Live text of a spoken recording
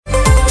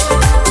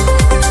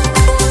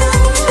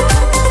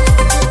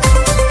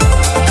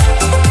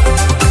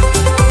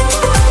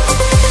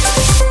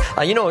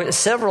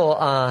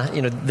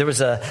There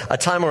was a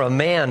time where a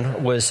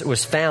man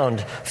was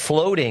found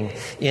floating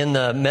in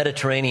the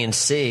Mediterranean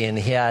Sea, and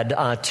he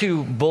had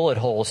 2 bullet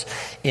holes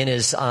in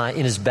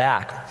his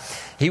back.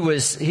 He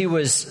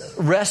was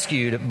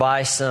rescued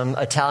by some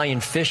Italian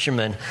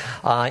fishermen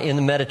in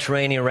the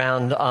Mediterranean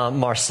around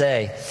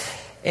Marseille.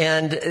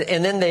 And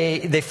then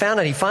they found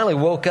out, he finally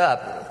woke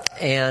up,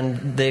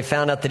 and they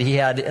found out that he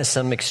had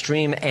some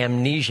extreme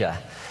amnesia.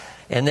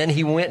 And then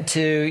he went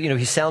to,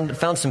 he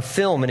found some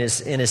film in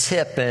his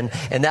hip, and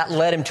that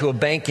led him to a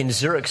bank in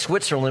Zurich,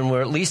 Switzerland,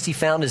 where at least he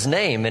found his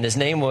name, and his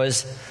name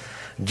was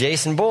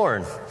Jason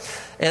Bourne.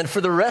 And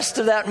for the rest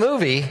of that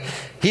movie,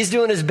 he's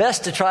doing his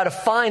best to try to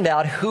find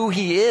out who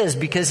he is,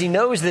 because he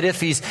knows that if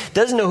he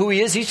doesn't know who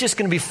he is, he's just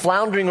going to be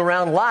floundering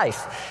around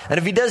life. And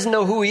if he doesn't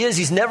know who he is,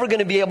 he's never going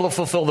to be able to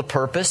fulfill the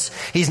purpose.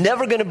 He's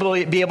never going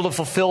to be able to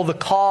fulfill the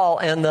call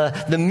and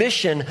the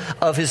mission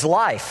of his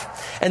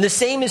life. And the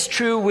same is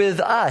true with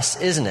us,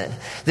 isn't it?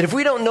 That if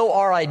we don't know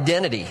our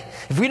identity,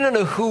 if we don't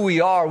know who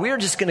we are, we're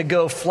just going to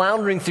go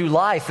floundering through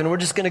life, and we're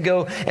just going to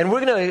go, and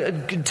we're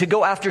going to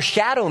go after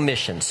shadow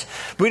missions.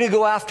 We're going to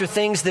go after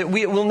things that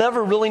we'll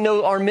never really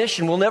know our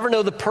mission. We'll never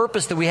know the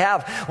purpose that we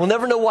have. We'll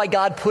never know why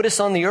God put us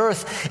on the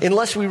earth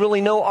unless we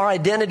really know our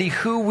identity,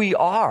 who we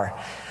are.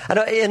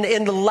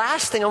 And the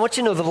last thing I want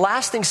you to know, the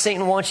last thing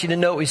Satan wants you to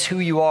know is who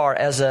you are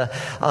as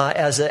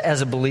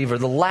a believer.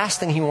 The last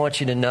thing he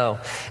wants you to know.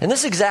 And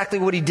this is exactly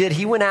what he did.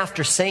 He went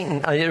after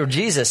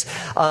Jesus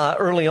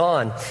early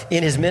on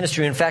in his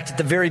ministry. In fact, at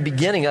the very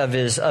beginning of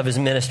his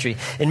ministry.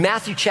 In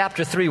Matthew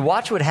chapter 3,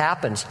 watch what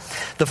happens.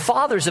 The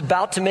Father's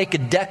about to make a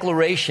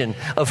declaration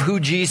of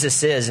who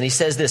Jesus is. And he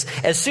says this: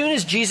 as soon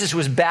as Jesus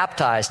was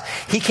baptized,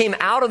 he came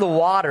out of the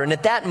water, and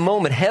at that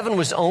moment heaven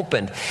was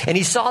opened, and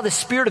he saw the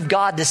Spirit of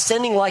God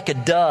descending like a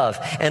dove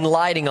and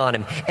lighting on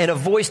him. And a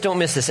voice, don't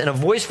miss this, and a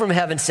voice from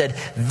heaven said,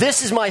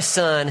 "This is my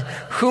Son,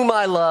 whom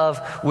I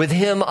love. With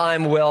him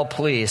I'm well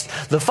pleased."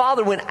 The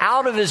Father went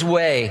out of his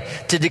way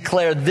to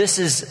declare, this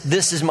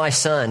is my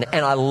Son,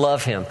 and I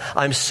love him.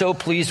 I'm so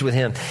pleased with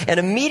him. And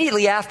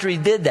immediately after he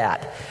did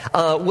that,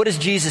 what does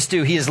Jesus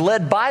do? He is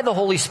led by the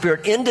Holy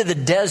Spirit into the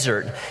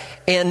desert,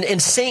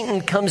 and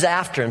Satan comes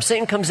after him.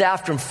 Satan comes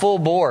after him full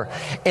bore.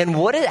 And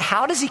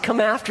how does he come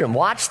after him?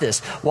 Watch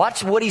this.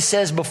 Watch what he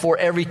says before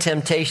every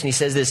temptation. He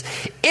says this: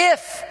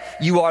 if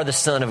you are the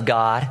Son of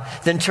God,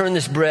 then turn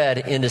this bread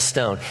into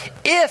stone.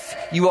 If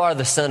you are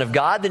the Son of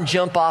God, then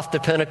jump off the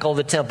pinnacle of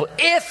the temple.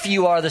 If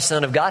you are the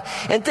Son of God.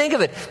 And think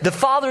of it. The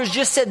Father has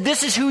just said,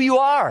 this is who you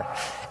are.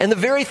 And the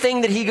very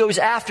thing that he goes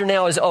after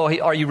now is,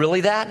 are you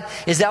really that?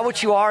 Is that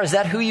what you are? Is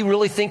that who you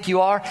really think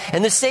you are?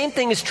 And the same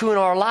thing is true in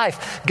our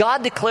life.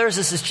 God declares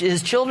us as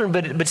his children,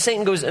 but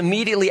Satan goes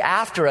immediately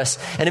after us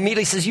and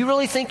immediately says, you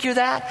really think you're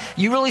that?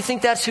 You really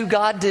think that's who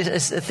God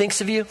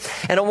thinks of you?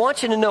 And I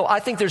want you to know, I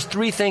think there's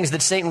 3 things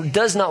that Satan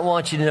does not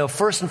want you to know.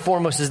 First and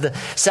foremost is the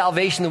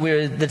salvation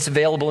that's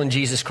available in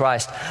Jesus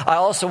Christ. I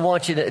also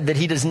want you that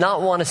he does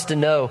not want us to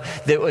know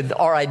that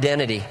our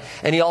identity.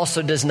 And he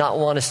also does not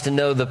want us to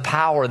know the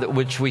power that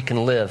which we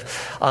can live,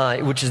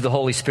 which is the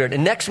Holy Spirit.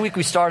 And next week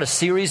we start a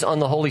series on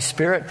the Holy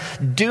Spirit.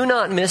 Do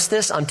not miss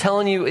this. I'm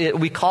telling you,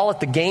 we call it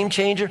the game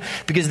changer,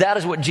 because that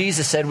is what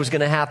Jesus said was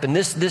going to happen.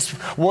 This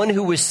one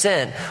who was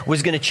sent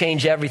was going to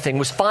change everything.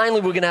 Was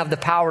finally we're going to have the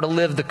power to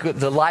live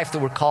the life that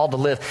we're called to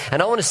live.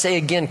 And I want to say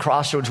again,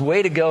 Crossroads,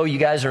 way to go. You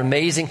guys are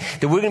amazing.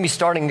 That we're going to be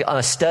starting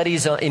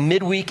studies in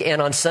midweek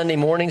and on Sunday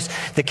mornings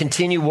that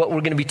continue what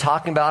we're going to be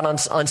talking about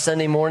on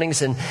Sunday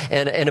mornings, and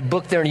a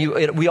book there.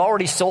 And we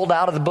already sold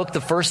out of the book the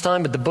first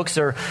time, but the books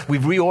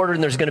we've reordered,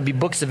 and there's going to be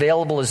books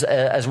available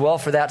as well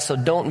for that. So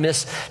don't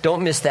miss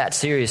that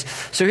series.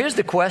 So here's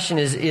the question: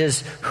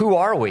 is who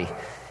are we?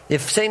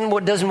 If Satan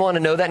doesn't want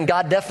to know that, and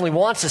God definitely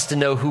wants us to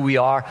know who we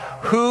are,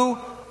 who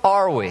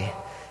are we?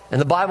 And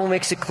the Bible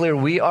makes it clear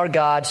we are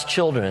God's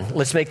children.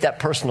 Let's make that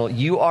personal.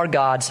 You are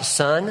God's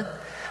son,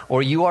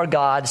 or you are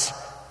God's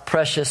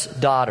precious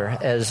daughter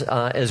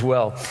as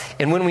well.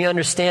 And when we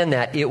understand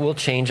that, it will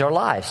change our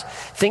lives.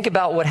 Think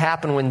about what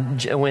happened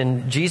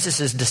when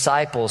Jesus'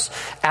 disciples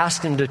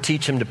asked him to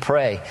teach him to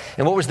pray.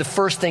 And what was the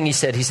first thing he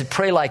said? He said,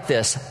 pray like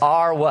this: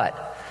 our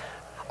what?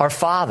 Our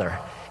Father.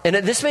 And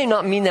this may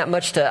not mean that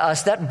much to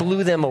us. That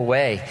blew them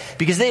away,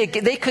 because they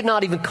could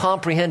not even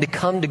comprehend to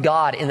come to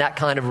God in that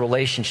kind of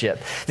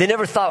relationship. They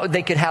never thought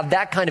they could have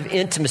that kind of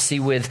intimacy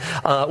with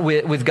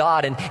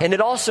God. And it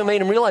also made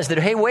them realize that,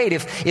 hey, wait,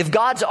 if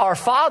God's our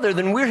Father,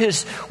 then we're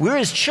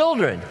his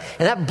children.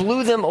 And that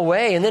blew them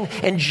away.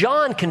 And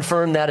John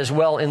confirmed that as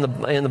well in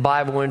the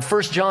Bible. In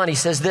 1 John, he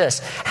says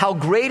this: how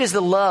great is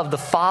the love the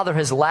Father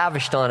has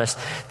lavished on us,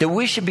 that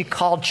we should be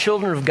called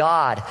children of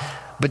God.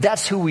 But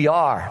that's who we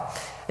are.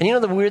 And you know,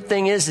 the weird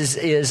thing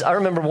is I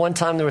remember one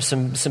time there were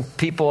some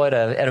people at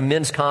a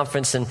men's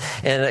conference, and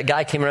a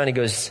guy came around and he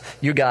goes,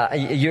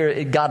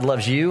 God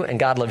loves you, and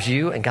God loves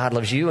you, and God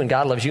loves you, and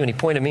God loves you. And he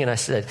pointed at me and he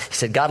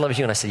said, God loves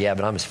you. And I said, yeah,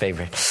 but I'm his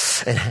favorite.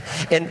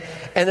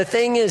 And the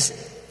thing is,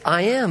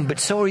 I am, but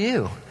so are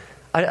you.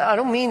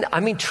 I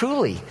mean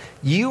truly,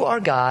 you are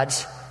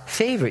God's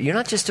favorite. You're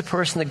not just a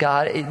person that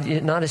God,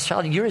 not his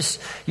child. You're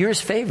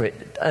his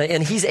favorite.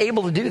 And he's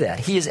able to do that.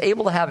 He is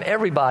able to have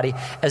everybody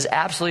as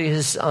absolutely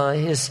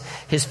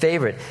his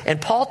favorite.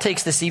 And Paul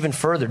takes this even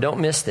further. Don't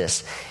miss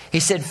this. He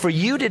said, for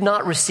you did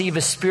not receive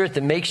a spirit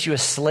that makes you a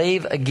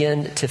slave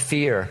again to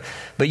fear,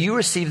 but you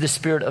received the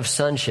spirit of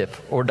sonship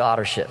or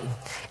daughtership.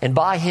 And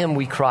by him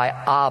we cry,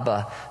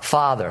 Abba,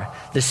 Father.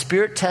 The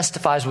Spirit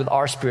testifies with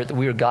our spirit that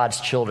we are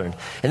God's children.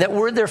 And that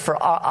word there for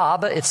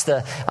Abba, it's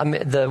the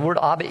word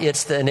Abba,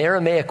 it's an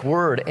Aramaic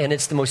word, and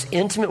it's the most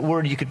intimate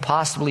word you could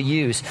possibly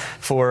use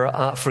for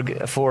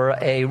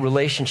a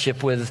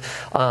relationship with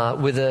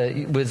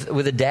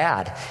a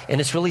dad. And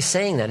it's really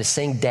saying that. It's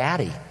saying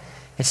daddy.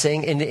 It's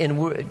saying,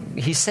 and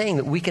he's saying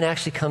that we can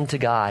actually come to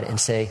God and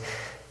say,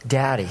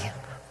 Daddy,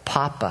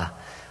 Papa.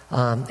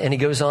 And he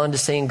goes on to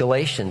say in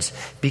Galatians,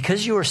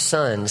 because you are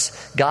sons,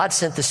 God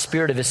sent the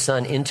Spirit of his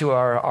Son into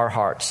our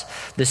hearts.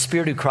 The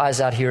Spirit who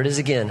cries out, here it is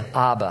again,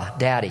 Abba,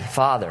 Daddy,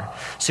 Father.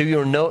 So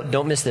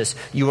don't miss this,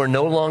 you are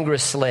no longer a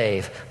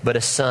slave, but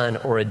a son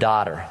or a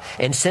daughter.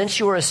 And since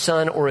you are a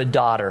son or a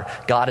daughter,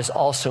 God has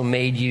also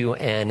made you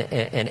an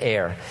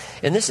heir.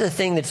 And this is the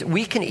thing that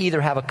we can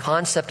either have a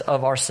concept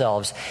of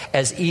ourselves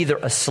as either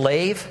a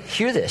slave,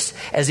 hear this,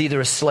 as either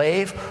a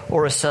slave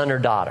or a son or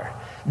daughter.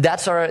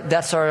 That's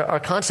our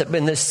concept.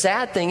 And the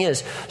sad thing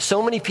is,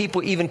 so many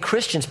people, even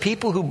Christians,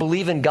 people who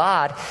believe in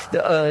God,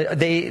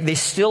 they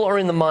still are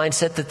in the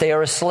mindset that they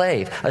are a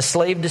slave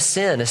to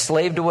sin, a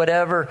slave to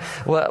whatever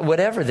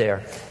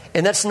there.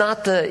 And it's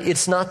not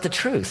the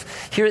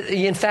truth. Here,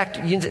 in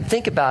fact, you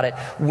think about it.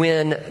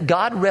 When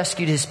God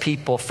rescued his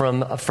people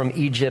from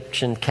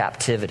Egyptian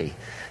captivity,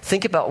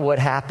 think about what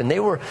happened. They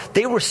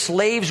were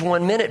slaves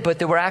one minute, but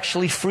they were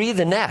actually free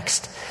the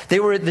next. They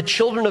were the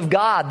children of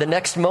God the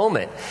next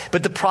moment.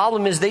 But the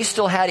problem is they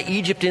still had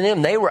Egypt in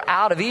them. They were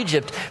out of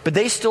Egypt, but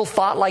they still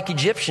thought like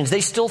Egyptians.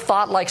 They still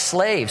thought like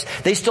slaves.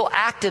 They still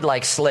acted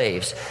like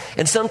slaves.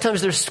 And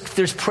sometimes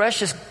there's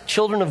precious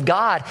children of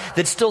God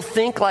that still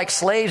think like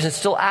slaves and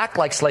still act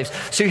like slaves.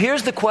 So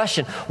here's the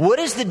question. What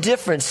is the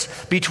difference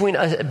between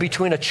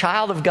a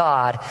child of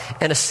God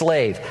and a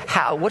slave?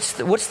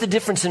 What's the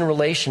difference in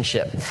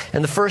relationship?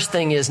 And the first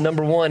thing is,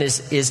 number one,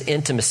 is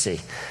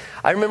intimacy.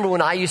 I remember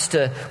when I used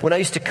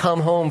to come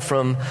home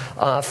from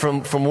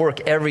work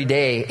every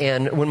day,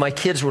 and when my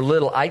kids were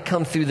little, I'd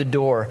come through the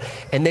door,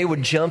 and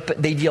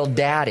they'd yell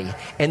 "Daddy,"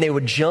 and they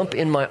would jump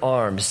in my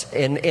arms,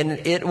 and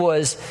it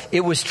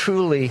was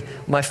truly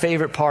my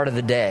favorite part of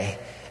the day.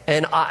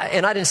 And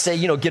I didn't say,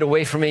 get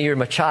away from me, you're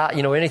my child,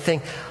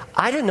 anything.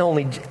 I didn't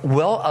only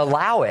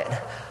allow it,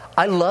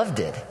 I loved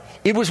it.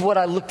 It was what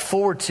I looked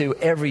forward to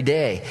every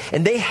day.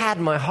 And they had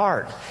my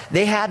heart.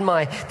 They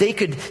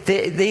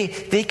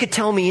could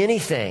tell me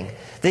anything.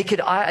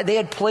 They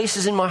had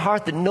places in my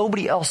heart that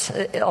nobody else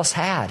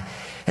had.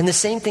 And the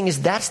same thing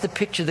is, that's the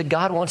picture that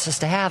God wants us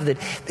to have, that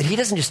he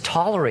doesn't just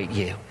tolerate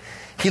you.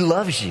 He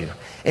loves you.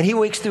 And he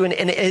wakes through,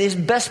 and his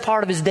best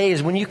part of his day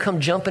is when you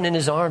come jumping in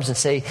his arms and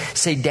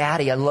say,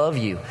 Daddy, I love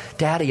you.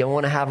 Daddy, I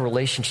want to have a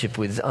relationship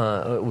with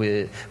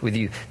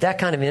you. That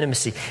kind of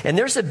intimacy. And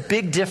there's a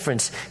big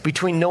difference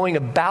between knowing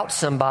about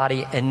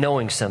somebody and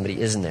knowing somebody,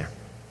 isn't there?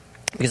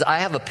 Because I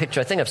have a picture,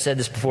 I think I've said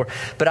this before,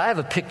 but I have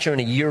a picture in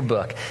a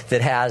yearbook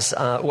that has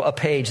a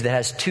page that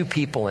has two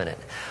people in it.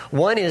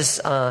 One is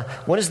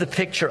the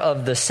picture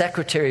of the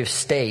Secretary of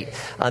State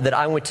that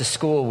I went to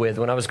school with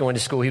when I was going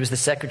to school. He was the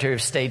Secretary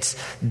of State's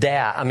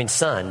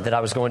son that I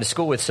was going to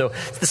school with. So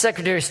the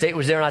Secretary of State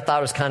was there, and I thought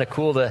it was kind of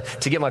cool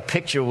to get my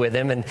picture with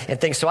him and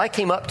things. So I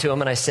came up to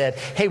him and I said,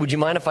 hey, would you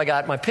mind if I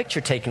got my picture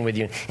taken with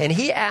you? And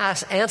he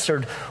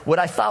answered what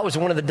I thought was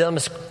one of the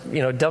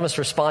dumbest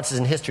responses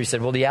in history. He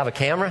said, well, do you have a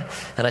camera?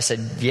 And I said,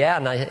 yeah.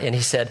 And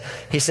he said,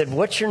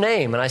 what's your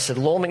name? And I said,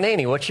 Lowell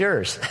McNaney, what's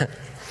yours?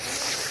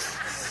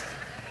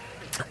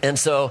 And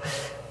so,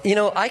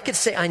 I could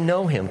say I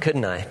know him,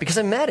 couldn't I? Because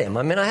I met him.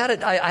 I mean, I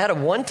had a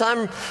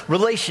one-time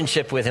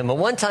relationship with him. I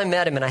one-time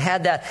met him, and I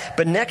had that.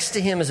 But next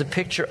to him is a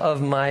picture of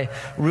my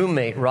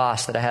roommate,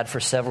 Ross, that I had for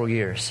several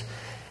years.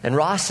 And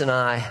Ross and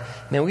I,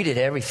 we did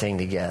everything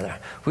together.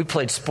 We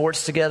played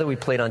sports together. We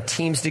played on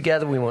teams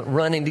together. We went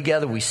running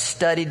together. We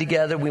studied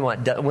together. We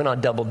went on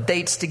double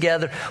dates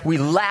together. We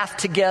laughed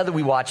together.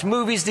 We watched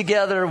movies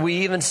together.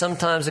 We even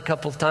sometimes, a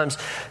couple of times,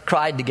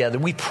 cried together.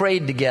 We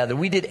prayed together.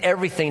 We did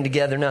everything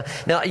together.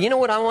 Now, you know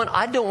what I want?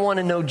 I don't want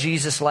to know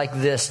Jesus like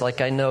this, like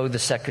I know the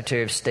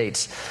Secretary of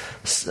State's.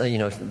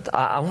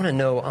 I want to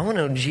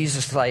know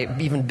Jesus like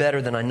even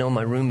better than I know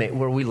my roommate,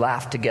 where we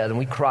laugh together and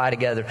we cry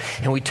together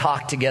and we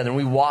talk together and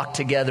we walk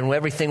together and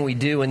everything we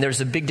do, and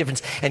there's a big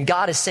difference. And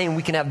God is saying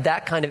we can have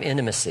that kind of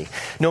intimacy.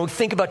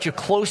 Think about your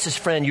closest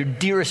friend, your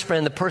dearest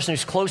friend, the person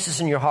who's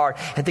closest in your heart,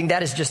 and think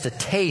that is just a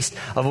taste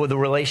of the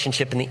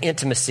relationship and the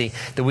intimacy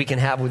that we can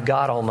have with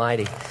God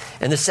Almighty.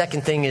 And the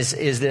second thing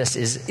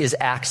is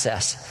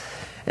access.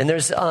 And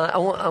I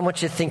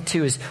want you to think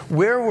too, is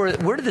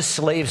where did the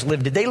slaves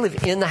live? Did they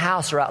live in the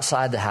house or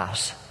outside the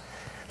house?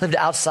 Lived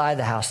outside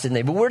the house, didn't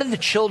they? But where did the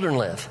children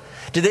live?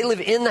 Did they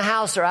live in the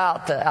house or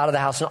out of the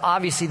house? And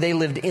obviously they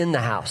lived in the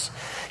house.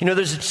 You know,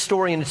 there's a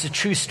story, and it's a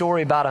true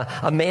story about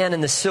a man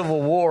in the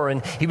Civil War,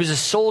 and he was a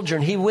soldier,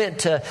 and he went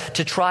to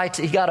try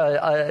to, he got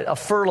a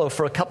furlough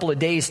for a couple of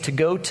days to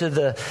go to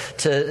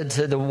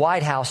the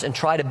White House and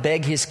try to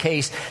beg his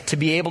case to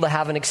be able to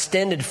have an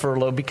extended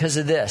furlough because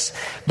of this.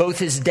 Both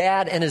his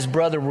dad and his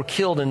brother were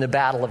killed in the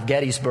Battle of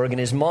Gettysburg, and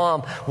his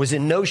mom was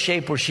in no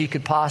shape where she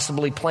could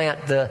possibly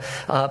plant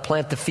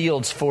the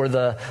fields for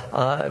the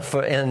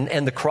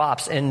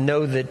crops, and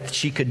know that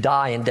she could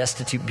die and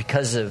destitute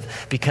because of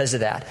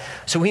that.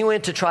 So he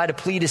went to try to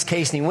plead his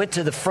case, and he went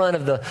to the front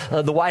of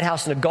the White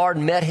House, and a guard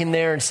met him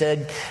there and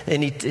said,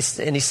 and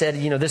he said,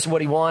 you know, this is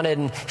what he wanted,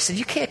 and he said,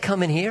 you can't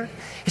come in here.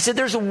 He said,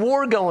 there's a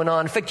war going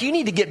on. In fact, you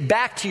need to get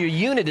back to your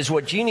unit is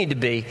what you need to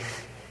be.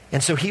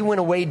 And so he went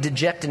away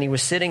dejected, and he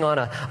was sitting on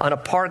a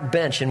park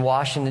bench in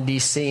Washington,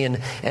 D.C., and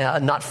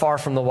not far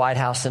from the White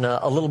House, and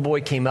a little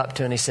boy came up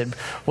to him, and he said,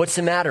 what's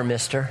the matter,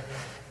 mister?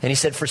 And he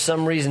said for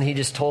some reason he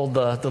just told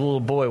the little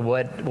boy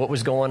what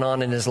was going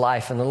on in his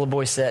life. And the little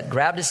boy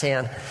grabbed his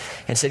hand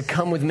and said,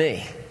 come with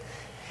me.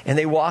 And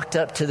they walked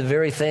up to the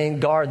very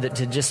guard that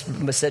had just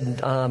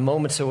said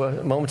moments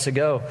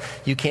ago,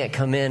 you can't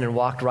come in, and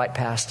walked right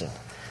past him.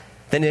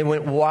 Then they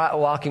went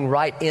walking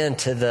right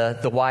into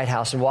the White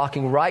House, and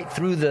walking right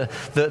through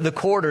the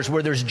corridors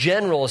where there's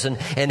generals and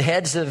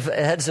heads of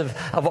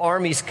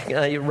armies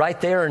right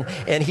there.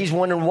 And he's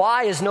wondering,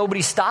 why is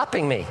nobody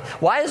stopping me?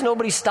 Why is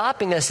nobody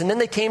stopping us? And then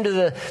they came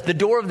to the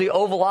door of the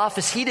Oval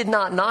Office. He did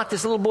not knock.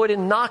 This little boy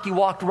didn't knock. He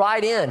walked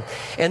right in.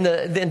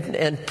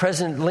 And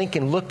President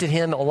Lincoln looked at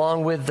him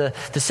along with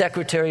the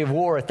Secretary of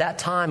War at that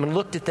time, and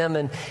looked at them.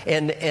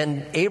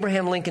 And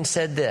Abraham Lincoln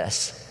said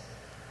this,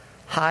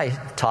 hi,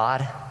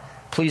 Todd.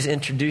 Please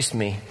introduce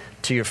me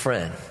to your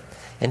friend.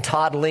 And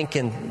Todd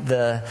Lincoln,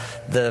 the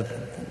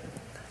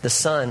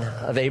son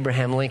of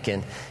Abraham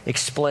Lincoln,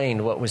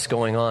 explained what was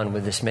going on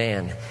with this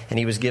man, and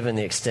he was given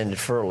the extended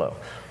furlough.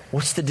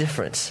 What's the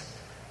difference?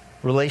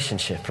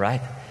 Relationship, right?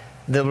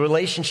 The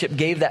relationship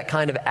gave that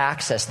kind of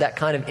access, that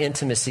kind of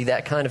intimacy,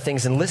 that kind of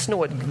things. And listen to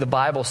what the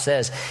Bible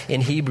says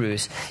in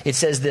Hebrews. It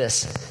says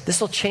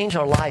this will change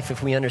our life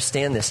if we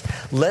understand this.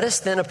 Let us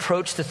then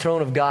approach the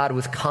throne of God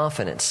with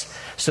confidence,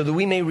 so that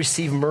we may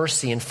receive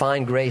mercy and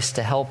find grace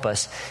to help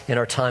us in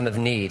our time of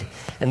need.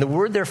 And the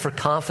word there for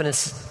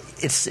confidence,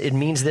 it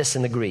means this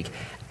in the Greek: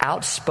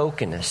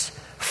 outspokenness,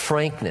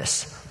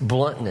 frankness,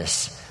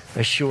 bluntness,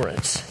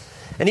 assurance.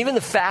 And even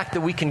the fact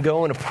that we can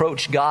go and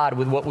approach God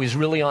with what was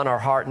really on our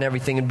heart and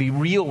everything, and be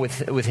real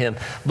with Him,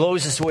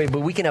 blows us away.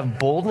 But we can have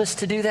boldness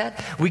to do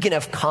that. We can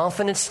have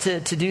confidence to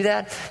do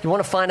that. You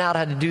want to find out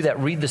how to do that,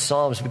 read the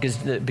Psalms,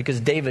 because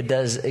David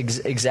does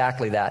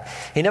exactly that.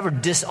 He never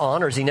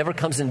dishonors. He never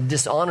comes in a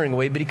dishonoring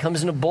way, but he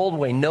comes in a bold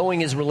way, knowing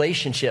his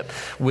relationship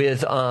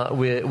with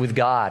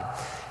God.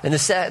 And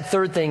the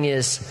third thing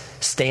is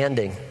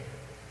standing.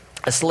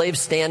 A slave's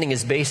standing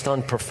is based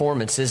on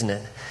performance, isn't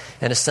it?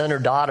 And a son or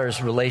daughter's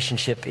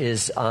relationship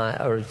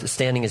or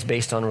standing is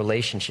based on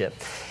relationship.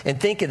 And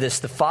think of this.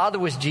 The Father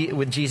was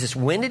with Jesus.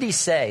 When did He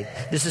say,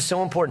 this is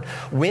so important,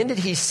 when did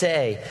He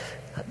say,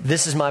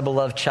 this is my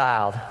beloved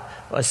child,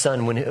 a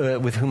son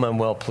with whom I'm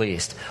well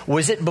pleased?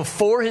 Was it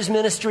before His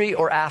ministry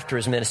or after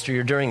His ministry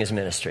or during His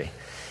ministry?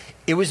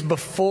 It was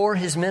before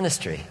His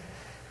ministry.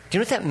 Do you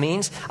know what that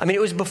means? I mean,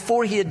 it was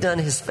before He had done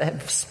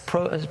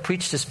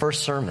preached His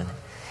first sermon.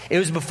 It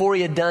was before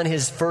He had done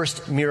His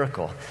first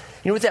miracle.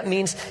 You know what that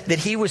means? That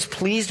He was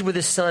pleased with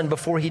His Son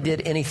before He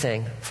did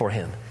anything for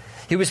him.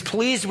 He was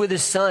pleased with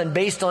His Son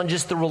based on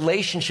just the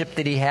relationship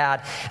that He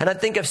had. And I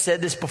think I've said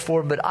this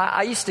before, but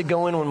I used to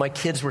go in when my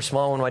kids were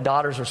small, when my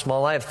daughters were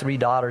small. I have 3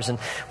 daughters, and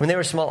when they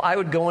were small, I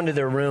would go into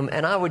their room,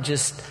 and I would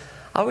just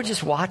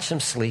watch them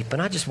sleep,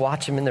 and I just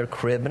watch them in their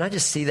crib, and I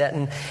just see that,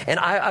 and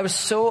I was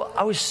so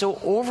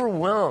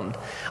overwhelmed.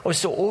 I was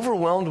so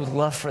overwhelmed with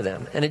love for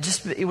them, and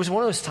it was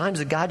one of those times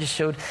that God just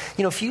showed,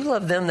 you know, if you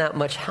love them that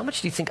much, how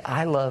much do you think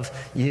I love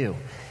you?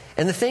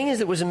 And the thing is,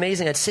 it was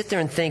amazing. I'd sit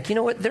there and think, you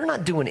know what? They're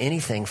not doing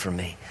anything for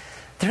me.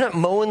 They're not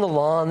mowing the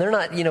lawn. They're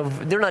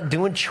not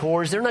doing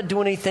chores. They're not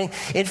doing anything.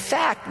 In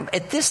fact,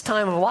 at this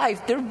time of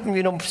life,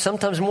 they're,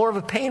 sometimes more of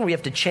a pain. We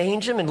have to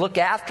change them and look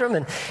after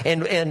them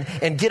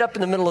and get up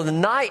in the middle of the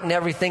night and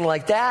everything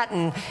like that.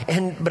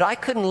 But I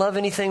couldn't love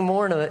anything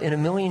more in a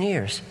million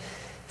years.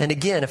 And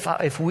again,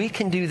 if we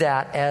can do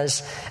that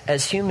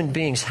as human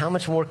beings, how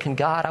much more can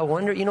God? I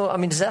wonder,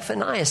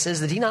 Zephaniah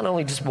says that He not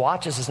only just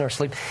watches us in our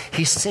sleep,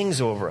 He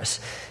sings over us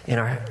in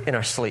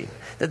our sleep.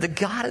 That the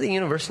God of the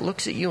universe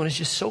looks at you and is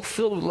just so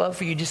filled with love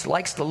for you, just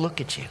likes to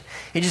look at you.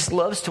 He just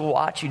loves to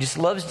watch you, just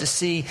loves to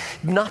see,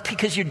 not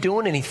because you're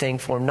doing anything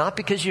for Him, not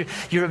because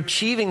you're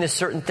achieving this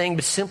certain thing,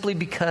 but simply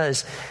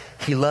because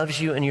He loves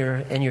you and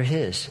you're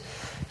His.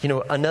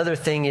 Another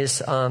thing is,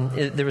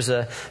 there was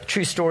a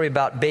true story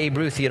about Babe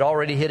Ruth. He had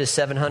already hit his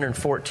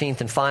 714th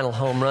and final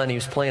home run. He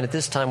was playing at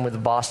this time with the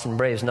Boston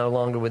Braves, no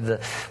longer with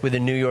the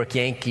New York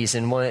Yankees.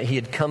 And he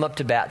had come up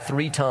to bat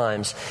 3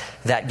 times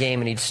that game,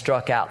 and he'd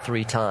struck out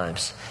 3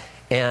 times.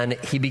 And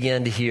he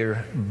began to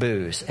hear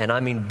boos. And I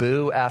mean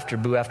boo after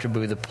boo after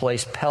boo. The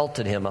place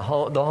pelted him. The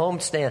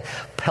home stand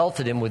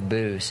pelted him with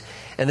boos.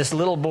 And this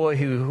little boy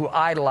who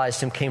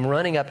idolized him came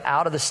running up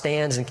out of the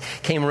stands and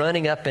came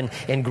running up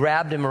and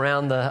grabbed him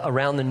around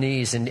the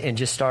knees and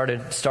just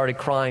started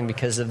crying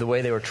because of the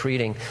way they were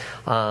treating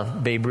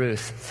Babe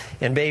Ruth.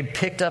 And Babe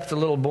picked up the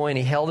little boy and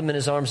he held him in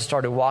his arms and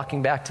started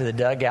walking back to the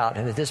dugout.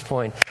 And at this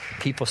point,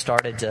 people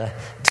started to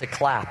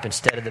clap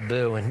instead of the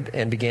boo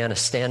and began a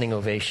standing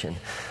ovation.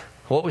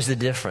 What was the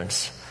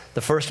difference?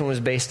 The first one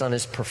was based on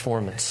his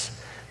performance.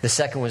 The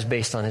second was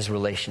based on his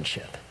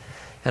relationship.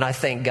 And I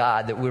thank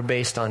God that we're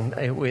based on,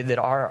 that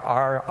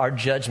our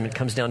judgment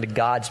comes down to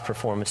God's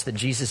performance, that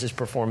Jesus'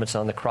 performance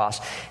on the cross,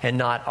 and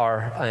not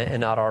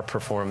our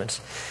performance.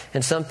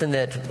 And something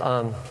that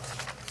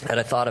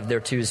I thought of there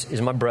too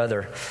is my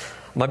brother.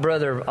 My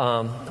brother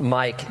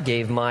Mike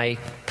gave my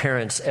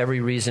parents every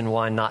reason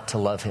why not to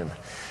love him.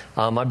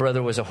 My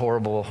brother was a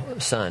horrible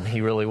son. He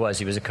really was.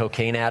 He was a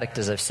cocaine addict,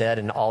 as I've said,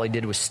 and all he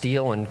did was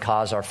steal and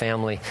cause our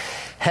family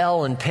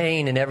hell and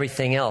pain and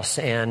everything else.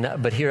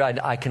 But here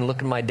I can look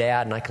at my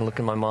dad and I can look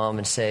at my mom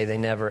and say they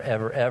never,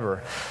 ever,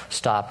 ever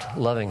stopped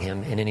loving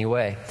him in any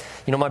way.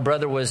 You know, my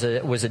brother was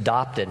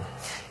adopted.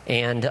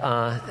 And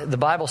the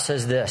Bible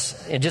says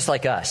this, and just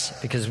like us,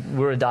 because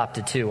we're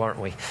adopted too, aren't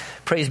we?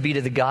 Praise be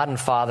to the God and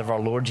Father of our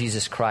Lord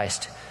Jesus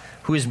Christ,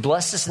 who has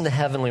blessed us in the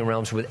heavenly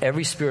realms with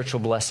every spiritual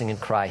blessing in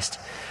Christ.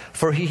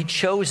 For he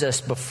chose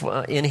us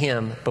in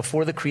him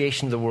before the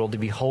creation of the world to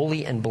be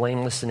holy and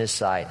blameless in his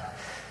sight.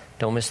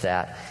 Don't miss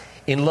that.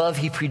 In love,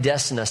 he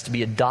predestined us to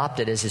be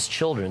adopted as his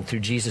children through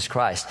Jesus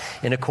Christ,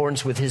 in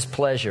accordance with his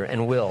pleasure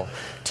and will,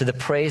 to the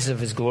praise of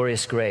his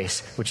glorious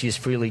grace, which he has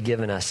freely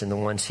given us in the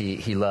ones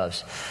he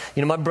loves.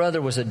 You know, my brother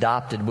was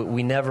adopted, but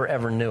we never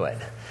ever knew it.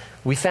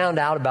 We found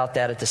out about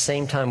that at the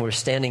same time we were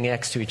standing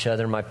next to each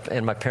other,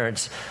 and my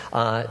parents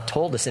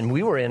told us.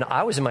 And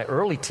I was in my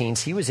early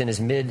teens, he was in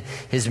his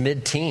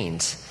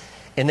mid-teens.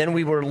 And then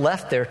we were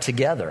left there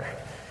together.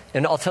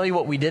 And I'll tell you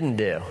what we didn't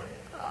do.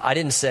 I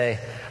didn't say,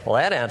 well,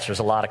 that answers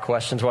a lot of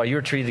questions while you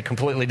were treated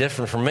completely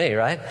different from me,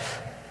 right?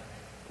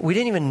 We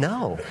didn't even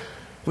know.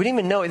 We didn't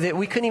even know.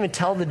 We couldn't even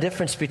tell the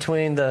difference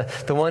between the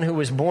one who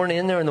was born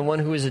in there and the one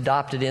who was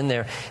adopted in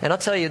there. And I'll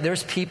tell you,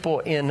 there's people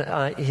in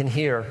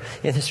here,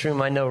 in this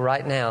room I know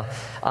right now,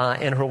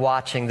 and who are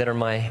watching that are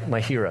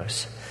my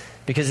heroes.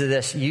 Because of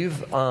this,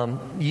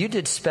 you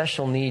did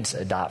special needs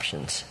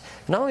adoptions.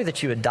 Not only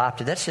that you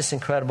adopted, that's just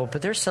incredible,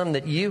 but there's some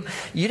that it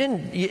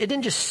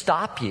didn't just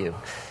stop you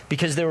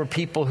because there were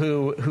people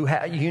who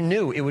you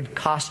knew it would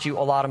cost you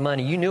a lot of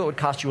money. You knew it would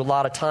cost you a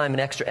lot of time and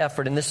extra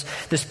effort. And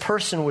this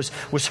person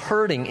was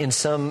hurting in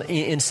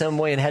some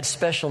way and had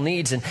special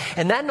needs. And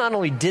that not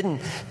only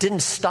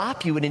didn't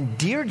stop you, it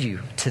endeared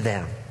you to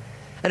them.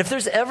 And if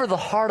there's ever the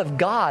heart of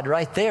God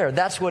right there,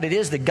 that's what it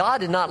is. That God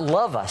did not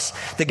love us.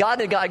 That God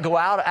did not go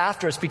out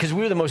after us because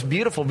we were the most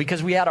beautiful,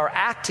 because we had our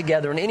act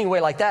together in any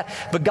way like that.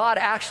 But God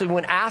actually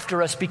went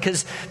after us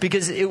because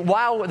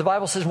while the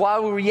Bible says,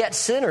 while we were yet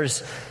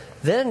sinners,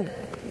 then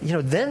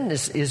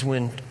is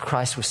when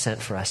Christ was sent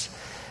for us.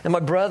 And my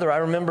brother, I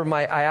remember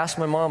I asked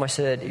my mom, I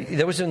said,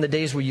 there was in the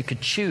days where you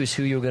could choose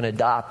who you were going to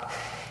adopt.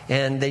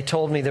 And they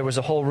told me there was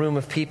a whole room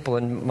of people,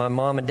 and my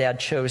mom and dad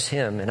chose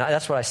him. And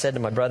that's what I said to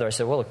my brother. I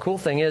said, well, the cool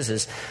thing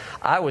is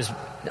I was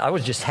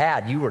just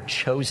you were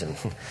chosen,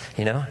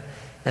 you know? And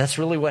that's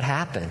really what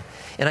happened.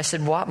 And I said,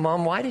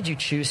 Mom, why did you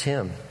choose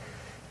him?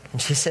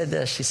 And she said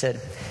this. She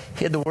said,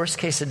 he had the worst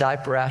case of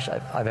diaper rash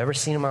I've ever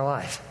seen in my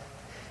life.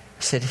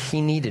 She said, he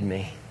needed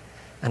me,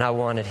 and I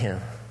wanted him.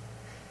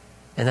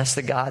 And that's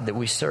the God that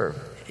we serve.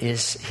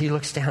 He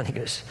looks down, he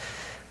goes,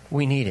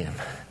 we need him.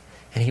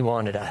 And he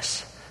wanted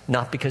us.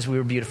 Not because we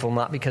were beautiful,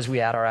 not because we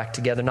had our act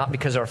together, not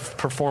because our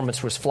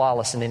performance was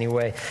flawless in any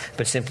way,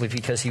 but simply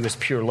because he was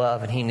pure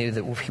love and he knew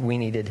that we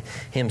needed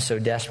him so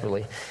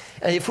desperately.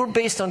 And if we're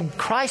based on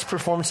Christ's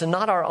performance and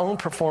not our own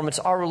performance,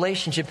 our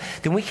relationship,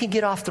 then we can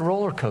get off the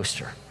roller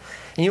coaster.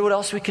 And you know what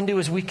else we can do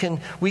is we can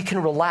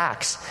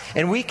relax,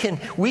 and we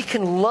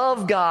can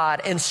love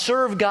God and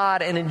serve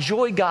God and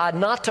enjoy God,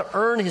 not to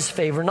earn his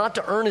favor, not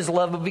to earn his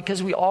love, but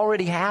because we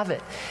already have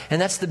it. And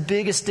that's the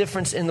biggest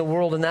difference in the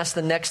world. And that's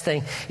the next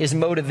thing, is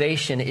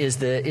motivation is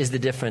the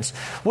difference.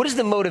 What is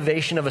the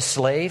motivation of a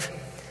slave?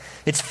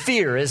 It's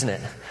fear, isn't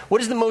it?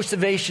 What is the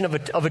motivation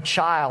of a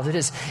child? It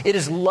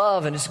is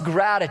love, and it's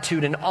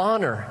gratitude and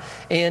honor.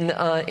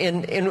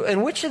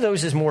 And which of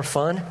those is more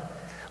fun?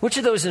 Which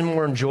of those is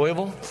more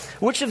enjoyable?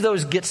 Which of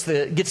those gets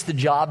the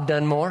job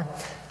done more?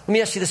 Let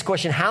me ask you this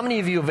question. How many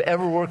of you have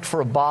ever worked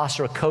for a boss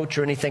or a coach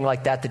or anything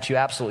like that you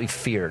absolutely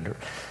feared?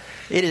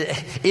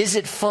 Is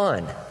it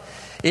fun?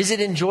 Is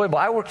it enjoyable?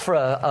 I worked for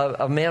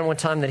a man one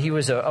time that he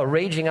was a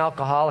raging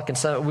alcoholic,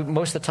 and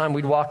most of the time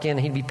we'd walk in and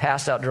he'd be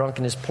passed out drunk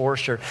in his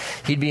Porsche, or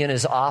he'd be in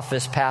his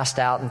office passed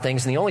out and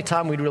things. And the only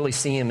time we'd really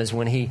see him is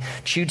when he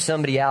chewed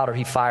somebody out or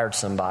he fired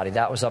somebody.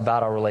 That was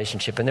about our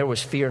relationship. And there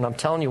was fear. And I'm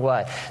telling you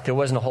what, there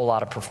wasn't a whole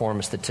lot of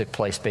performance that took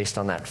place based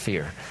on that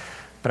fear.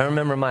 But I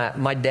remember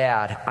my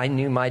dad, I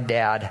knew my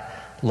dad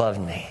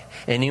loved me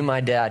and knew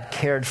my dad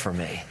cared for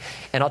me.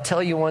 And I'll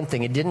tell you one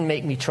thing, it didn't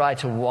make me try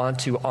to want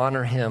to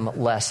honor him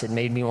less. It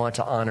made me want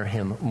to honor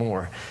him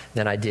more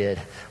than I did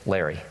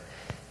Larry.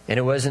 And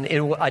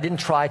I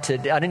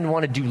didn't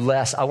want to do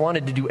less. I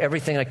wanted to do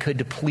everything I could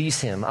to please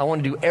him. I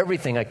wanted to do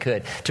everything I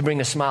could to bring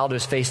a smile to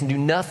his face and do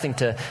nothing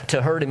to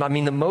hurt him. I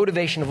mean, the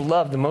motivation of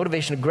love, the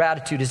motivation of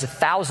gratitude is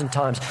 1,000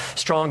 times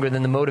stronger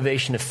than the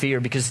motivation of fear.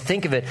 Because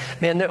think of it,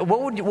 man,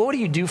 what do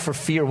you do for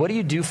fear? What do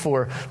you do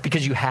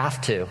because you have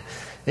to?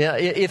 Yeah,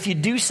 if you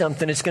do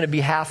something, it's going to be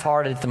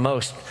half-hearted at the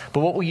most. But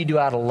what will you do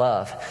out of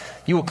love?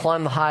 You will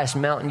climb the highest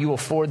mountain. You will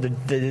ford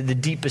the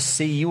deepest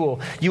sea. You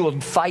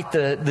will fight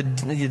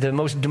the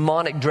most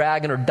demonic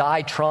dragon or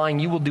die trying.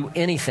 You will do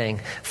anything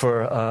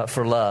for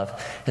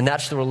love. And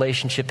that's the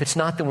relationship. It's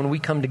not that when we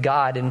come to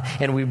God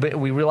and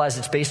we realize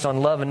it's based on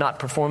love and not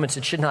performance,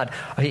 it should not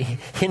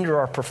hinder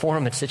our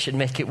performance. It should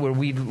make it where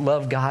we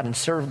love God and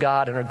serve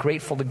God and are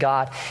grateful to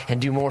God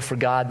and do more for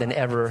God than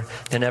ever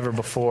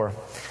before.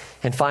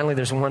 And finally,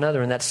 there's one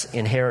other, and that's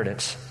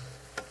inheritance.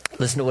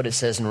 Listen to what it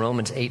says in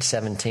Romans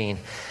 8:17.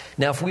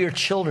 Now, if we are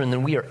children,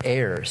 then we are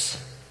heirs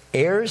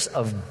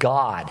of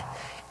God,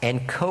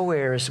 and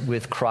co-heirs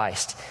with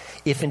Christ,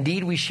 if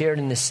indeed we shared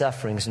in his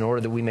sufferings, in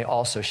order that we may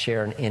also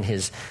share in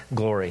his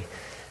glory.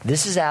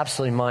 This is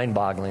absolutely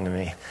mind-boggling to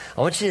me.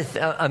 I want you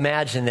to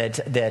imagine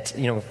that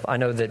I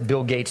know that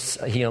Bill Gates,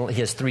 he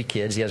has 3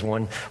 kids. He has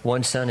one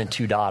son and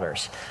 2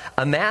 daughters.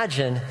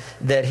 Imagine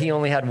that he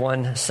only had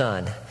one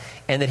son,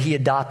 and that he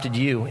adopted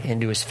you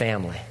into his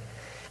family.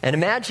 And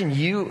imagine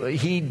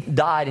he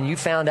died and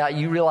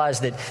you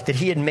realized that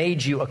he had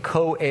made you a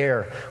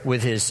co-heir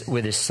with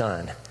his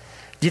son.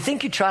 Do you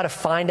think you'd try to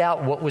find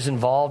out what was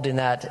involved in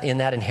that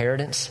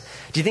inheritance?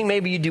 Do you think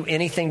maybe you'd do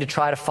anything to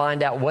try to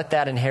find out what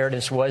that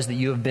inheritance was that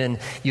you have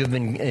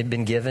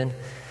been given?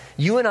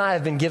 You and I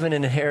have been given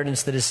an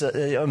inheritance that is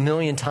a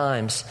million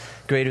times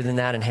greater than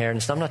that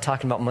inheritance. I'm not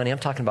talking about money. I'm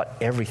talking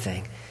about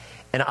everything.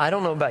 And I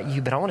don't know about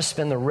you, but I want to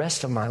spend the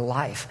rest of my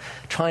life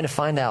trying to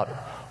find out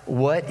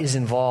what is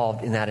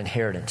involved in that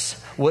inheritance.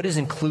 What is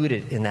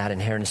included in that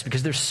inheritance?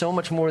 Because there's so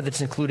much more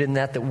that's included in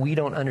that we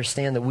don't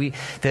understand, that we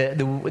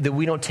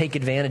don't take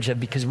advantage of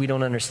because we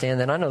don't understand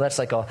that. And I know that's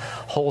like a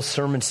whole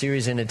sermon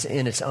series in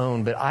its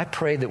own, but I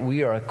pray that we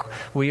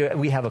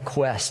have a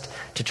quest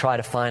to try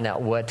to find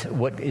out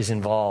what is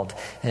involved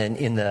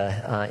in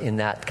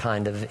that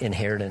kind of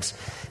inheritance.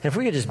 And if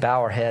we could just bow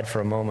our head for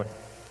a moment.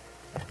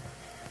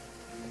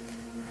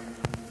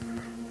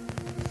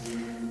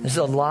 There's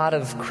a lot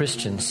of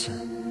Christians,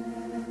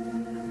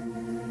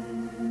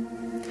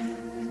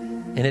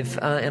 and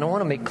I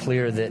want to make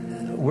clear that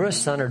we're a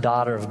son or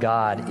daughter of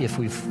God if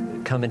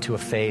we've come into a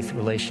faith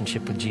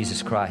relationship with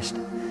Jesus Christ.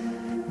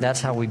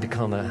 That's how we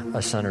become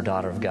a son or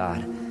daughter of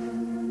God.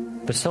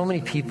 But so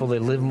many people, they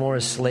live more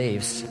as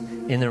slaves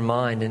in their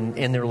mind,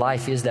 and their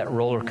life is that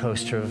roller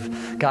coaster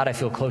of, God, I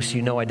feel close to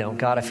you, no I don't.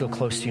 God, I feel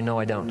close to you, no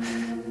I don't.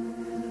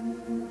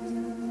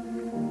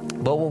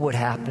 But what would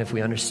happen if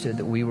we understood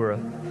that we were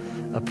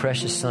a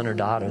precious son or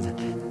daughter,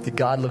 that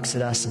God looks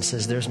at us and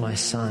says, there's my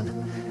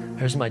son,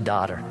 there's my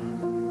daughter,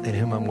 in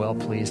whom I'm well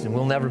pleased. And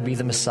we'll never be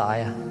the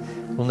Messiah.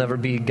 We'll never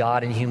be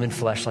God in human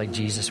flesh like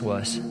Jesus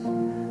was.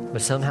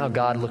 But somehow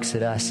God looks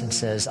at us and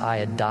says, I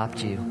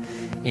adopt you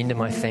into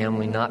my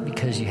family, not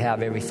because you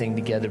have everything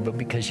together, but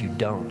because you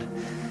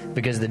don't.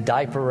 Because the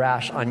diaper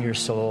rash on your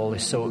soul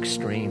is so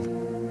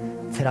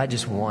extreme that I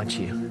just want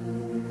you.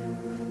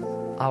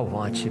 I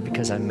want you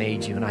because I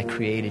made you and I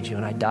created you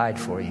and I died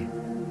for you.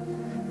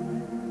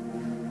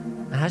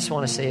 And I just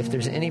want to say, if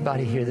there's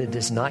anybody here that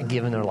has not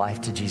given their life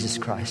to Jesus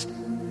Christ,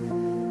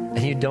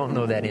 and you don't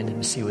know that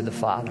intimacy with the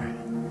Father,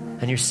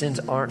 and your sins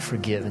aren't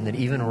forgiven, that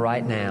even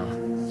right now,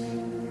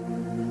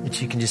 that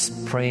you can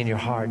just pray in your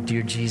heart,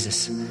 dear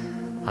Jesus,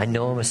 I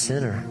know I'm a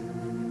sinner.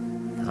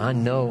 I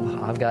know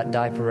I've got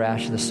diaper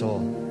rash of the soul.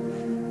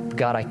 But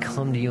God, I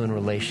come to you in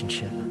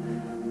relationship.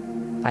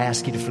 I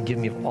ask you to forgive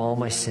me of all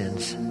my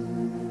sins,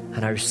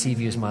 and I receive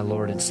you as my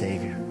Lord and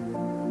Savior.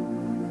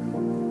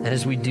 And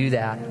as we do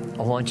that,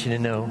 I want you to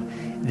know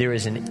there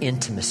is an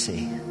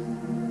intimacy.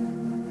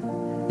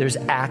 There's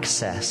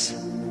access.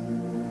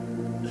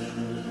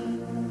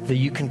 That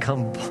you can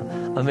come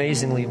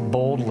amazingly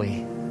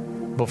boldly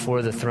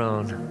before the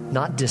throne,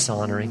 not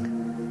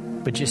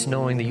dishonoring, but just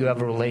knowing that you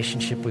have a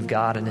relationship with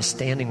God and a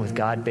standing with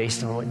God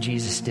based on what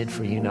Jesus did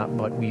for you, not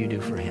what you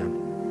do for him.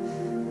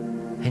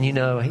 And you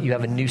know you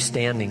have a new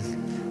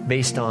standing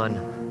based on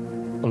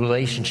a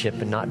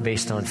relationship and not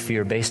based on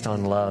fear, based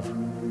on love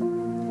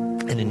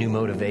and a new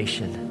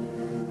motivation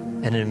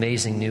and an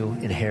amazing new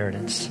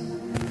inheritance.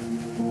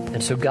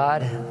 And so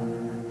God,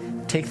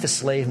 take the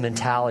slave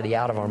mentality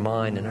out of our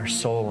mind and our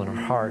soul and our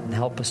heart and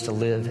help us to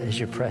live as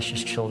your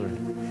precious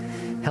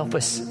children. Help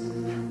us,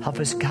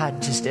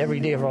 God, just every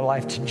day of our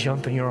life to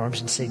jump in your arms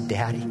and say,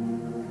 Daddy.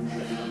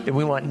 That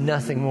we want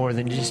nothing more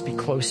than to just be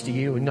close to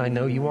you. And I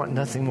know you want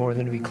nothing more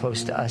than to be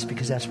close to us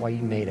because that's why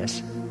you made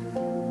us.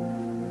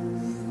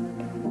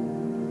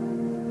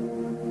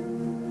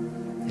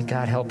 And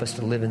God, help us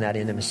to live in that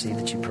intimacy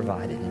that you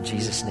provided. In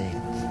Jesus' name,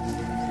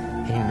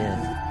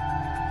 Amen.